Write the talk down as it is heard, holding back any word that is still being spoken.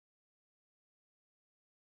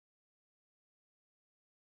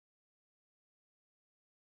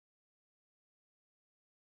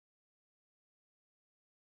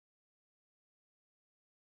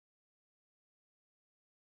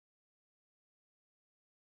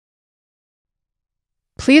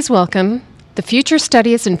Please welcome the Future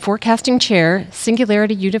Studies and Forecasting Chair,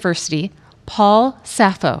 Singularity University, Paul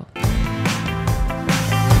Saffo.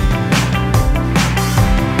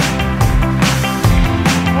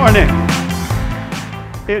 Morning.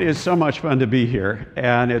 It is so much fun to be here,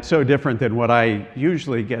 and it's so different than what I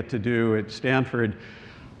usually get to do at Stanford.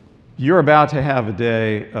 You're about to have a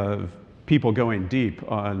day of people going deep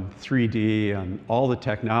on 3D and all the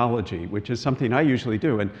technology, which is something I usually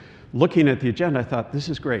do. And looking at the agenda, I thought, this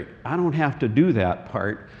is great. I don't have to do that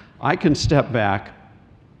part. I can step back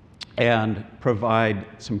and provide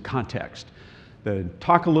some context.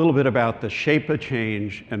 Talk a little bit about the shape of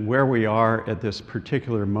change and where we are at this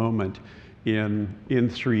particular moment in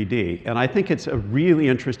 3D. And I think it's a really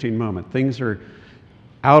interesting moment. Things are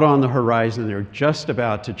out on the horizon. They're just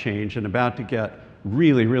about to change and about to get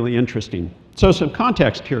really, really interesting. So some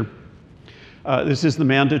context here. This is the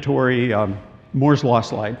mandatory Moore's Law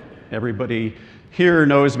slide. Everybody here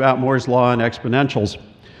knows about Moore's Law and exponentials.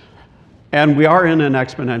 And we are in an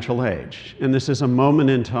exponential age. And this is a moment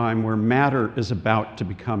in time where matter is about to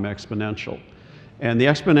become exponential. And the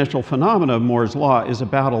exponential phenomena of Moore's Law is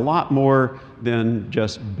about a lot more than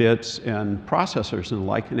just bits and processors and the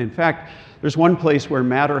like. And in fact, there's one place where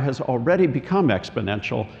matter has already become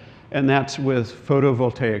exponential, and that's with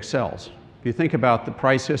photovoltaic cells. If you think about the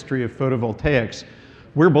price history of photovoltaics,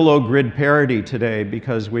 we're below grid parity today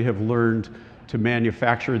because we have learned to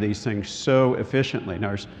manufacture these things so efficiently. Now,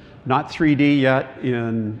 there's not 3D yet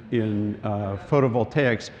in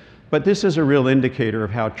photovoltaics, but this is a real indicator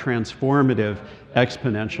of how transformative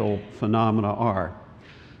exponential phenomena are.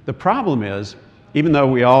 The problem is, even though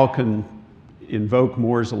we all can invoke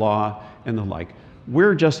Moore's Law and the like,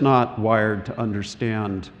 we're just not wired to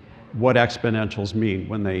understand what exponentials mean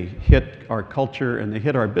when they hit our culture and they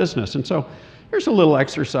hit our business. And so here's a little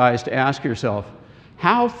exercise to ask yourself,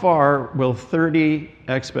 how far will 30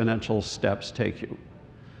 exponential steps take you?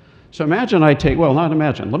 So imagine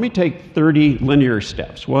let me take 30 linear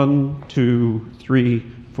steps. 1, 2, 3,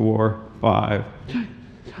 4, 5,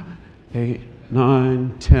 7, 8,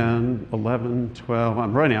 9, 10, 11, 12,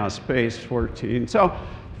 I'm running out of space, 14. So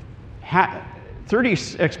 30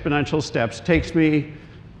 exponential steps takes me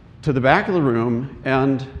to the back of the room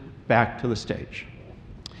and back to the stage.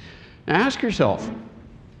 Now ask yourself,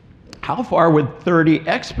 how far would 30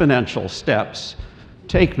 exponential steps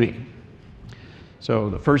take me? So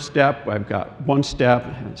the first step, I've got one step,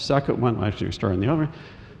 and the second one, actually we're starting the other one.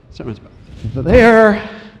 So it's there.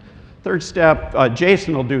 Third step,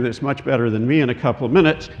 Jason will do this much better than me in a couple of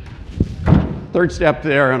minutes. Third step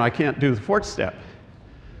there, and I can't do the fourth step.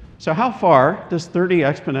 So how far does 30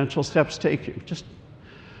 exponential steps take you? Just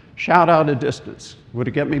shout out a distance. Would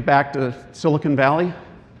it get me back to Silicon Valley?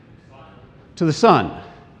 To the sun.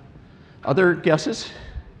 Other guesses?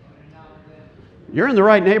 You're in the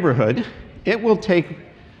right neighborhood. It will take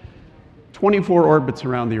 24 orbits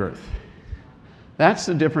around the Earth. That's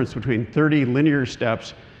the difference between 30 linear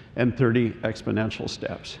steps and 30 exponential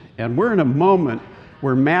steps. And we're in a moment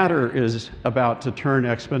where matter is about to turn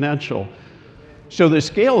exponential. So the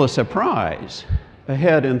scale of surprise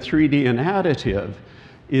ahead in 3D and additive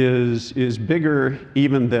is bigger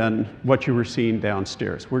even than what you were seeing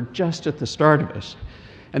downstairs. We're just at the start of this.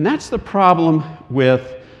 And that's the problem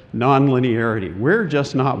with nonlinearity. We're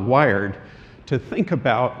just not wired to think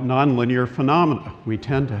about nonlinear phenomena. We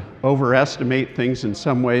tend to overestimate things in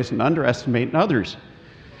some ways and underestimate in others.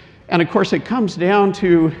 And of course, it comes down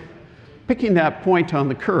to picking that point on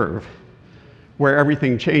the curve where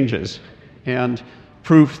everything changes and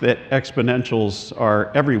proof that exponentials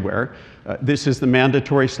are everywhere. This is the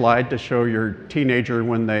mandatory slide to show your teenager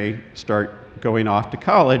when they start going off to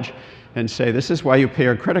college and say, this is why you pay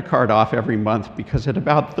your credit card off every month, because at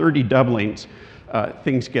about 30 doublings,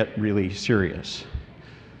 things get really serious.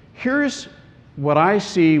 Here's what I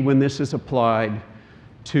see when this is applied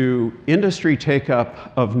to industry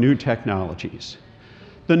take-up of new technologies.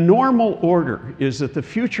 The normal order is that the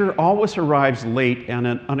future always arrives late and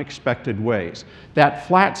in unexpected ways. That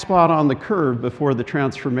flat spot on the curve before the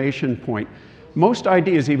transformation point, most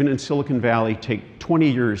ideas, even in Silicon Valley, take 20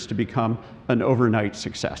 years to become an overnight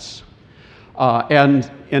success. And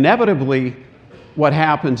inevitably, what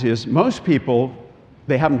happens is most people,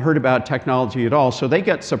 they haven't heard about technology at all, so they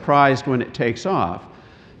get surprised when it takes off.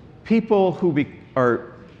 People who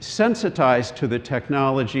are sensitized to the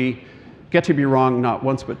technology get to be wrong not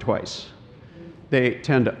once but twice. They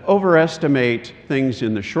tend to overestimate things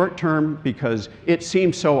in the short term because it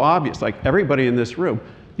seems so obvious, like everybody in this room,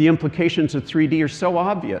 the implications of 3D are so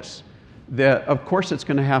obvious that of course it's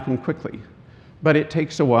going to happen quickly. But it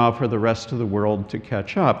takes a while for the rest of the world to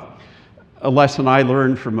catch up. A lesson I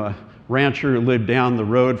learned from a rancher who lived down the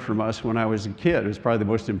road from us when I was a kid. It was probably the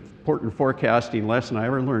most important forecasting lesson I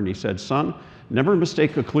ever learned. He said, "Son, never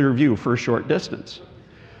mistake a clear view for a short distance."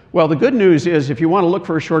 Well, the good news is if you want to look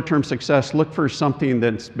for a short-term success, look for something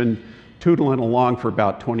that's been tootling along for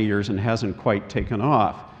about 20 years and hasn't quite taken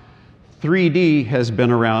off. 3D has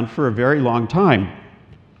been around for a very long time.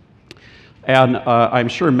 And I'm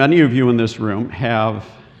sure many of you in this room have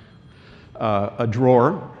a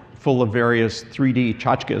drawer full of various 3D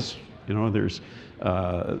tchotchkes. You know, there's,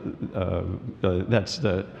 that's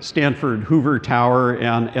the Stanford Hoover Tower,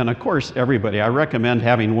 and of course, everybody. I recommend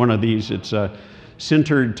having one of these. It's a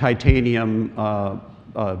sintered titanium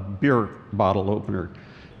beer bottle opener,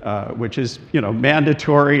 which is, you know,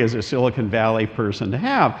 mandatory as a Silicon Valley person to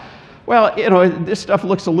have. Well, you know, this stuff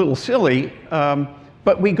looks a little silly,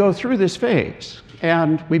 but we go through this phase,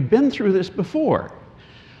 and we've been through this before.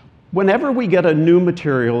 Whenever we get a new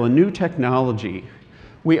material, a new technology,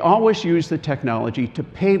 we always use the technology to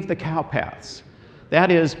pave the cow paths.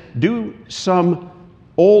 That is, do some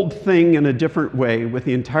old thing in a different way with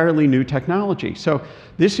the entirely new technology. So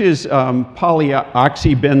this is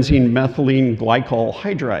polyoxybenzene methylene glycol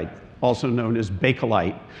hydride, also known as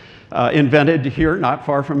Bakelite, invented here not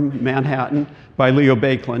far from Manhattan by Leo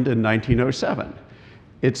Baekeland in 1907.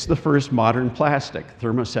 It's the first modern plastic,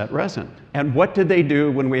 thermoset resin. And what did they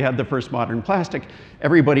do when we had the first modern plastic?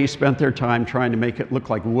 Everybody spent their time trying to make it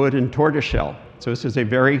look like wood and tortoiseshell. So this is a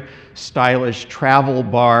very stylish travel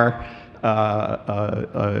bar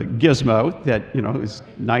gizmo that, you know, is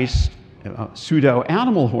nice pseudo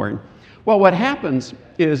animal horn. Well, what happens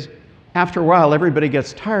is after a while, everybody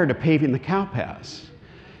gets tired of paving the cow paths.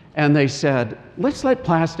 And they said, let's let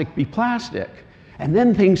plastic be plastic. And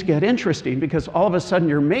then things get interesting because all of a sudden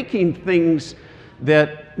you're making things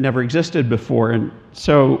that never existed before. And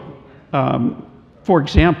so, for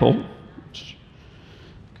example,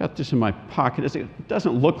 got this in my pocket. It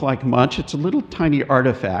doesn't look like much. It's a little tiny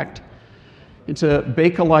artifact. It's a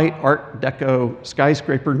Bakelite Art Deco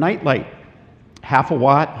skyscraper nightlight, 1/2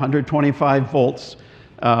 watt, 125 volts,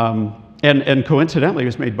 and coincidentally it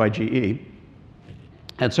was made by GE.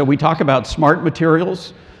 And so we talk about smart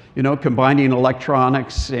materials, you know, combining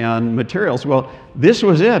electronics and materials. Well, this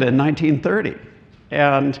was it in 1930.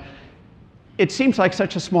 And it seems like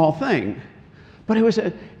such a small thing, but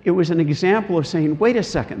it was an example of saying, wait a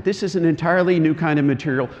second, this is an entirely new kind of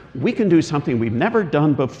material. We can do something we've never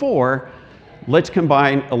done before. Let's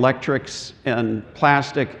combine electrics and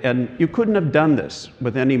plastic, and you couldn't have done this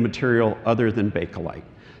with any material other than Bakelite.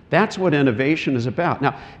 That's what innovation is about.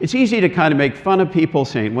 Now, it's easy to kind of make fun of people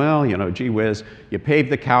saying, well, you know, gee whiz, you pave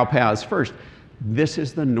the cow paths first. This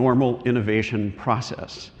is the normal innovation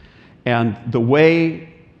process. And the way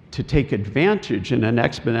to take advantage in an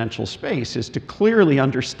exponential space is to clearly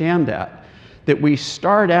understand that we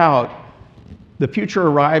start out, the future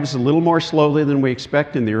arrives a little more slowly than we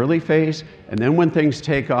expect in the early phase, and then when things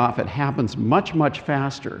take off, it happens much, much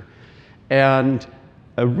faster. And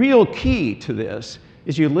a real key to this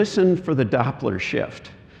is you listen for the Doppler shift,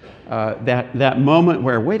 that moment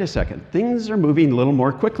where, wait a second, things are moving a little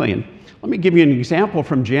more quickly. And let me give you an example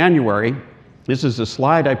from January. This is a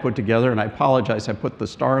slide I put together, and I apologize, I put the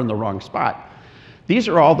star in the wrong spot. These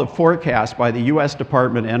are all the forecasts by the US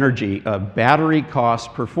Department of Energy of battery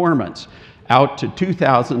cost performance out to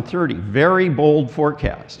 2030. Very bold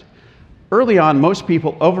forecast. Early on, most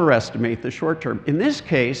people overestimate the short term. In this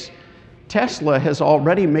case, Tesla has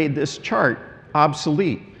already made this chart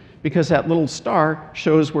obsolete because that little star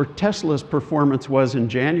shows where Tesla's performance was in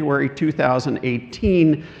January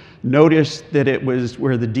 2018. Notice that it was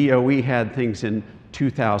where the DOE had things in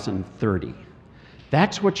 2030.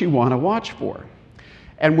 That's what you want to watch for.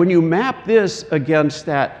 And when you map this against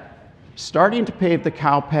that starting to pave the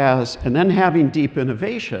cow paths and then having deep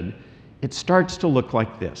innovation, it starts to look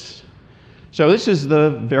like this. So this is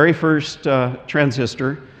the very first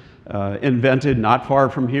transistor invented not far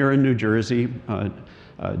from here in New Jersey.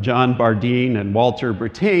 John Bardeen and Walter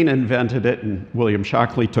Brattain invented it, and William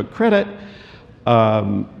Shockley took credit.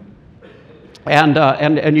 And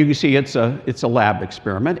you can see it's a lab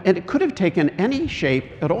experiment, and it could have taken any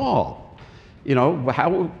shape at all. You know,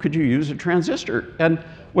 how could you use a transistor? And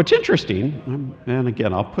what's interesting, and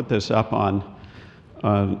again, I'll put this up on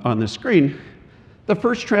the screen, the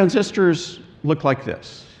first transistors look like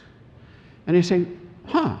this. And you say,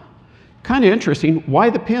 huh, kind of interesting,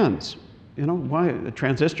 why the pins? You know, why a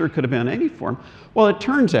transistor could have been any form. Well, it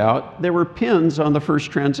turns out there were pins on the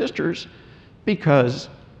first transistors because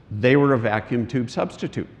they were a vacuum tube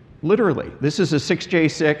substitute, literally. This is a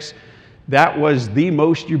 6J6. That was the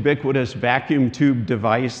most ubiquitous vacuum tube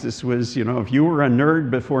device. This was, you know, if you were a nerd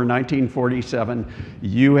before 1947,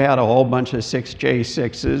 you had a whole bunch of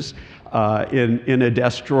 6J6s in a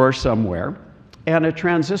desk drawer somewhere. And a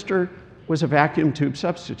transistor was a vacuum tube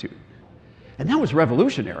substitute. And that was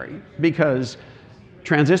revolutionary because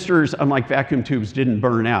transistors, unlike vacuum tubes, didn't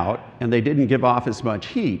burn out and they didn't give off as much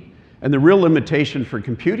heat. And the real limitation for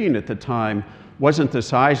computing at the time wasn't the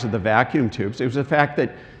size of the vacuum tubes. It was the fact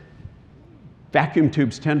that vacuum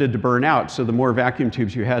tubes tended to burn out, so the more vacuum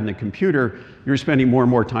tubes you had in a computer, you were spending more and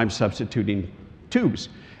more time substituting tubes.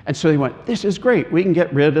 And so they went, this is great, we can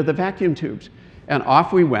get rid of the vacuum tubes. And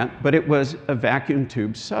off we went, but it was a vacuum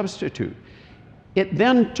tube substitute. It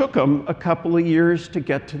then took them a couple of years to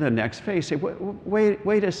get to the next phase. Say,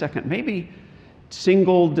 wait a second, maybe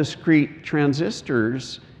single discrete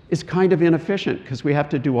transistors is kind of inefficient because we have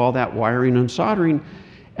to do all that wiring and soldering.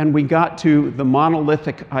 And we got to the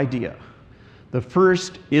monolithic idea. The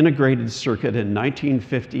first integrated circuit in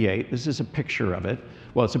 1958, this is a picture of it.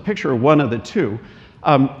 Well, it's a picture of one of the two.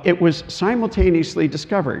 It was simultaneously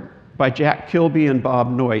discovered by Jack Kilby and Bob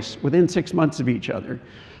Noyce within 6 months of each other.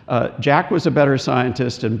 Jack was a better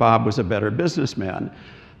scientist and Bob was a better businessman.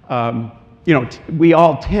 You know, we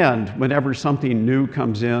all tend, whenever something new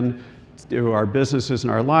comes in to our businesses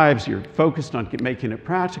and our lives, you're focused on making it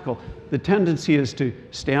practical. The tendency is to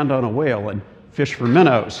stand on a whale and fish for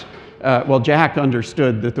minnows. Well, Jack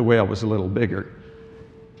understood that the whale was a little bigger.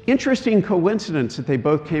 Interesting coincidence that they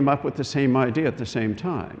both came up with the same idea at the same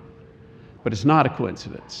time. But it's not a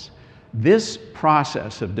coincidence. This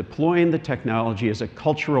process of deploying the technology is a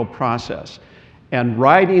cultural process. And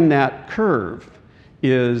riding that curve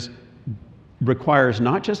requires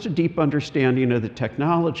not just a deep understanding of the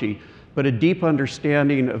technology, but a deep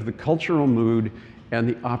understanding of the cultural mood and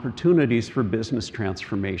the opportunities for business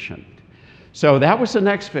transformation. So that was the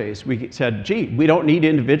next phase. We said, gee, we don't need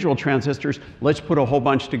individual transistors. Let's put a whole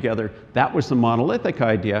bunch together. That was the monolithic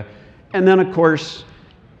idea. And then, of course,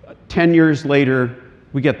 10 years later,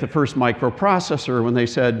 we get the first microprocessor when they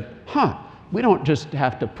said, we don't just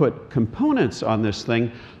have to put components on this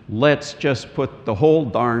thing. Let's just put the whole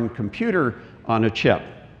darn computer on a chip.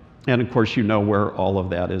 And, of course, you know where all of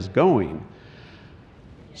that is going.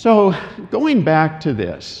 So going back to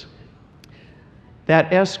this,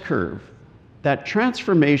 that S-curve, that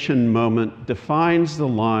transformation moment defines the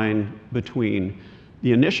line between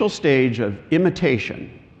the initial stage of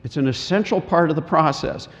imitation. It's an essential part of the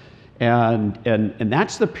process. And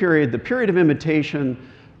that's the period. The period of imitation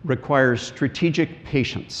requires strategic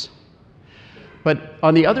patience. But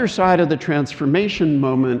on the other side of the transformation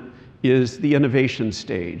moment is the innovation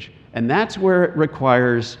stage. And that's where it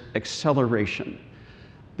requires acceleration.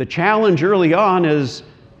 The challenge early on is,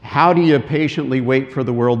 how do you patiently wait for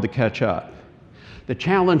the world to catch up? The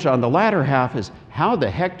challenge on the latter half is, how the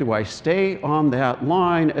heck do I stay on that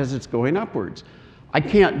line as it's going upwards? I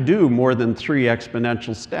can't do more than 3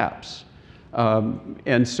 exponential steps.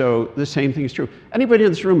 And so the same thing is true. Anybody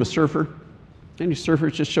in this room a surfer? Any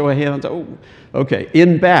surfers? Just show of hands. Oh, okay.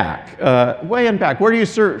 In back. Way in back. Where do you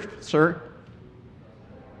surf, sir?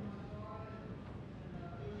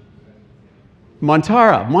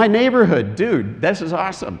 Montara, my neighborhood. Dude, this is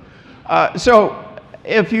awesome. So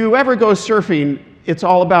if you ever go surfing, it's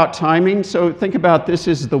all about timing. So think about this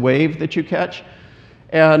as the wave that you catch.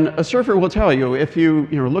 And a surfer will tell you, if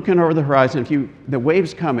you're looking over the horizon, the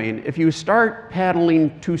wave's coming, if you start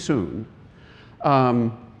paddling too soon,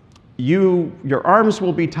 your arms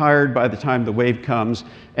will be tired by the time the wave comes,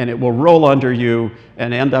 and it will roll under you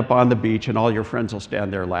and end up on the beach, and all your friends will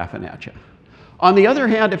stand there laughing at you. On the other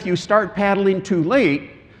hand, if you start paddling too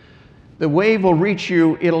late, the wave will reach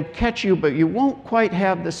you, it'll catch you, but you won't quite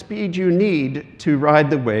have the speed you need to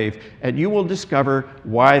ride the wave, and you will discover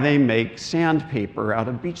why they make sandpaper out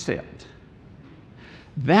of beach sand.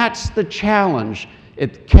 That's the challenge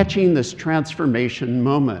at catching this transformation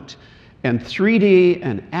moment. And 3D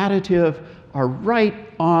and additive are right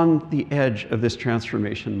on the edge of this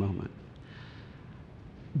transformation moment.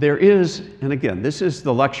 There is, and again, this is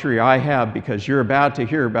the luxury I have because you're about to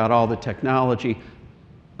hear about all the technology.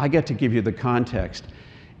 I get to give you the context.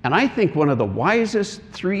 And I think one of the wisest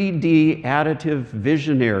 3D additive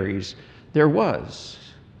visionaries there was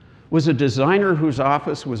a designer whose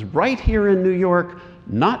office was right here in New York,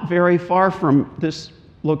 not very far from this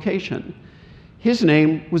location. His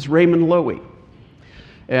name was Raymond Loewy.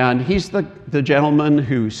 And he's the gentleman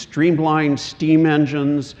who streamlined steam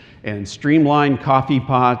engines and streamlined coffee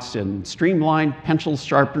pots and streamlined pencil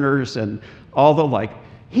sharpeners and all the like.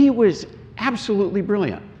 He was absolutely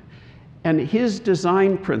brilliant. And his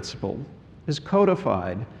design principle is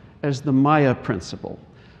codified as the Maya principle,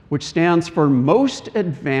 which stands for most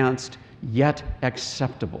advanced yet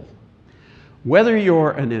acceptable. Whether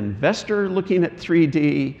you're an investor looking at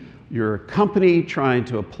 3D, you're a company trying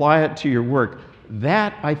to apply it to your work,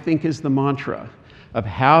 that, I think, is the mantra of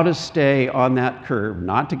how to stay on that curve,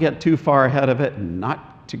 not to get too far ahead of it and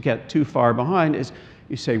not to get too far behind, is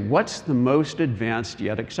you say, what's the most advanced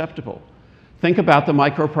yet acceptable? Think about the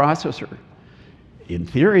microprocessor. In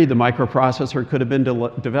theory, the microprocessor could have been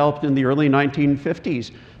developed in the early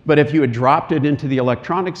 1950s, but if you had dropped it into the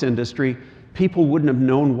electronics industry, people wouldn't have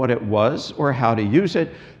known what it was or how to use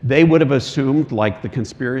it. They would have assumed, like the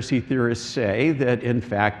conspiracy theorists say, that in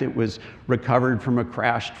fact it was recovered from a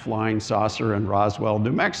crashed flying saucer in Roswell,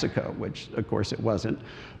 New Mexico, which of course it wasn't.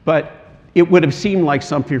 But it would have seemed like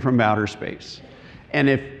something from outer space. And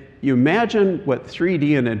if you imagine what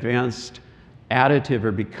 3D and advanced additive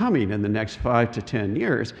are becoming in the next 5 to 10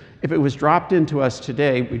 years, if it was dropped into us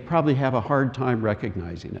today, we'd probably have a hard time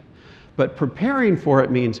recognizing it. But preparing for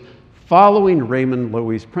it means following Raymond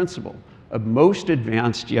Loewy's principle of most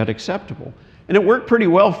advanced yet acceptable. And it worked pretty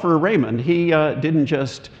well for Raymond. He didn't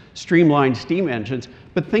just streamline steam engines,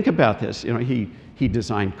 but think about this. You know, he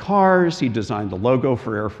designed cars, he designed the logo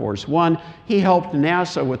for Air Force One, he helped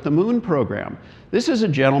NASA with the moon program. This is a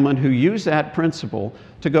gentleman who used that principle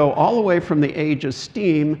to go all the way from the age of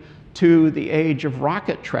steam to the age of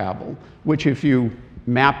rocket travel, which if you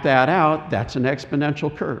map that out, that's an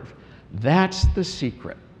exponential curve. That's the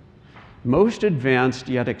secret. Most advanced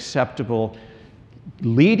yet acceptable,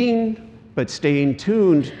 leading but staying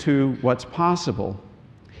tuned to what's possible.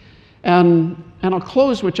 And I'll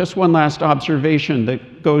close with just one last observation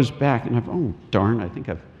that goes back, and oh darn, I think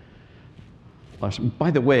I've lost. By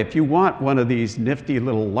the way, if you want one of these nifty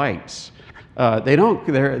little lights,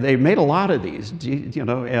 they made a lot of these, you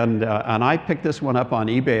know, and I picked this one up on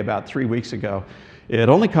eBay about 3 weeks ago. It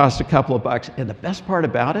only cost a couple of bucks, and the best part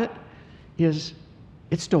about it is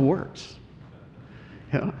it still works.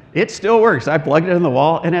 You know, it still works. I plugged it in the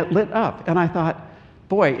wall and it lit up. And I thought,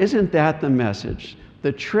 boy, isn't that the message?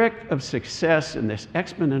 The trick of success in this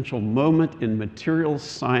exponential moment in material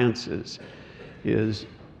sciences is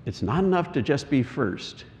it's not enough to just be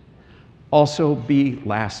first. Also be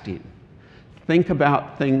lasting. Think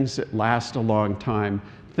about things that last a long time.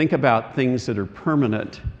 Think about things that are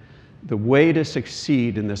permanent. The way to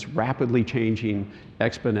succeed in this rapidly changing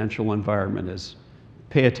exponential environment is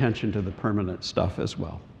pay attention to the permanent stuff as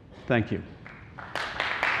well. Thank you.